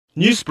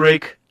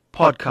Newsbreak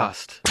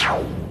Podcast.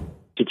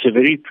 It's a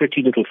very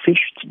pretty little fish.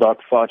 It's about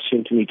 5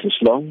 centimeters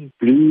long,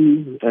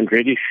 blue and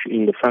reddish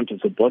in the front of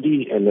the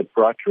body and a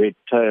bright red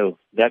tail.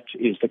 That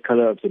is the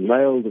color of the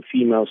male. The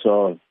females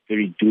are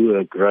very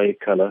dour grey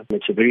color.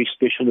 It's a very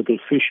special little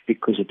fish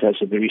because it has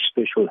a very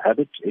special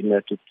habit in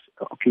that it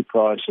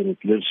occupies and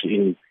lives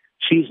in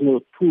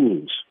seasonal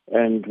pools.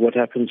 And what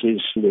happens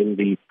is when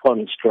the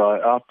ponds dry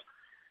out,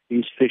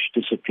 these fish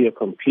disappear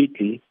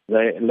completely.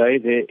 They lay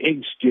their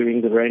eggs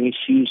during the rainy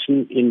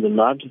season in the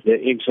mud. Their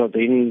eggs are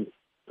then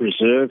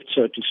preserved,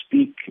 so to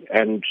speak,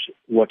 and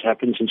what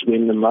happens is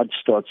when the mud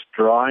starts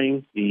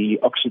drying, the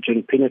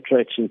oxygen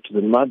penetrates into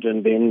the mud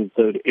and then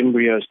the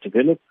embryos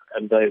develop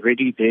and they're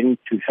ready then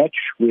to hatch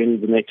when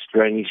the next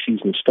rainy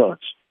season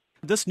starts.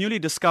 This newly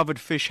discovered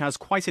fish has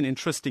quite an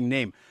interesting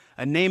name,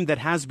 a name that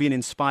has been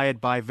inspired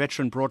by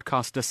veteran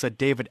broadcaster Sir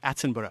David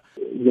Attenborough.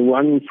 The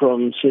one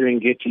from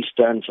Serengeti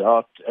stands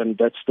out, and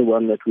that's the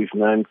one that we've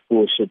named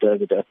for Sir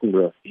David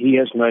Attenborough. He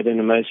has made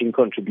an amazing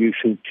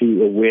contribution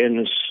to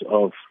awareness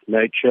of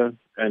nature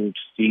and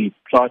the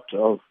plight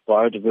of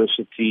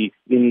biodiversity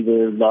in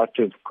the light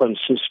of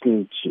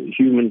consistent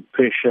human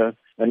pressure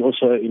and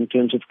also in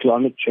terms of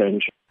climate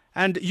change.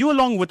 And you,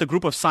 along with a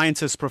group of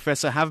scientists,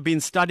 Professor, have been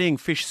studying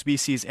fish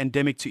species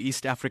endemic to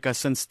East Africa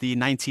since the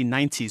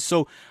 1990s.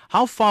 So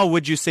how far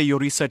would you say your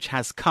research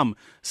has come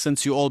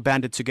since you all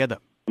banded together?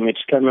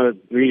 It's come a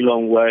very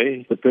long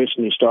way. The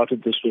person who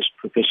started this was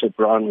Professor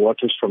Brian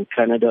Waters from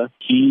Canada.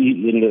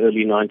 He, in the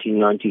early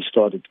 1990s,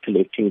 started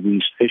collecting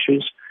these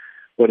fishes.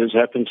 What has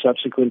happened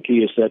subsequently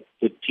is that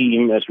the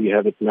team, as we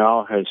have it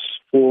now, has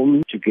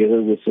formed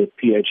together with a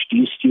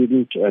PhD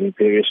student and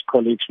various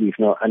colleagues. We've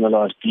now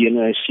analyzed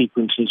DNA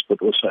sequences,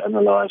 but also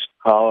analyzed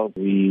how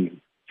the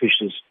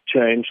fishes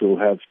change or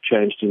have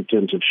changed in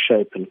terms of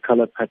shape and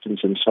color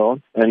patterns and so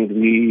on. And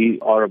we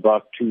are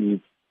about to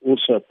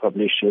also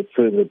publish a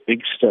further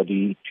big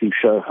study to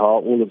show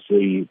how all of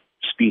the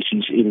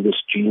species in this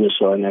genus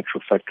are in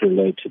actual fact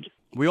related.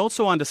 We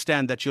also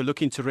understand that you're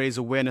looking to raise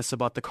awareness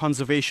about the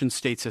conservation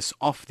status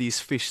of these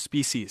fish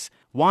species.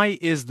 Why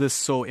is this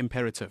so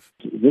imperative?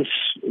 This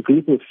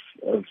group of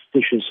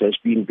fishes has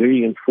been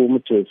very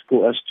informative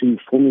for us to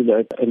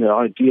formulate an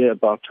idea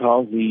about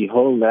how the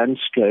whole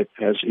landscape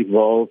has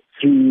evolved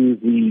through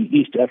the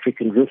East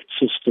African rift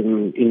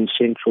system in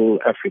Central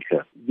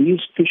Africa. These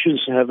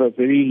fishes have a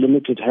very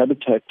limited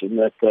habitat in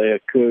that they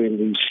occur in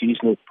these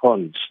seasonal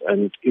ponds.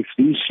 And if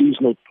these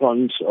seasonal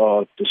ponds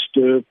are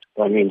disturbed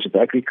by means of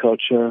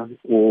agriculture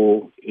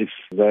or if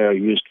they are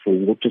used for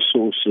water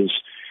sources,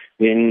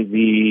 then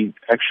the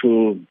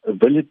actual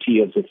ability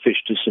of the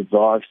fish to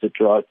survive the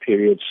dry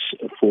periods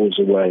falls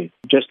away.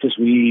 Just as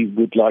we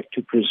would like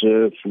to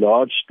preserve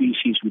large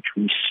species which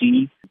we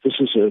see, this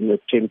is an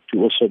attempt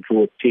to also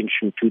draw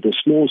attention to the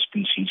small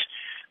species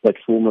that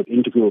form an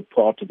integral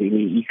part of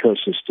any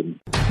ecosystem.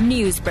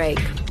 Newsbreak,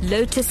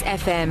 Lotus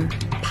FM,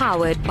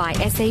 powered by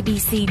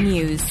SABC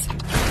News.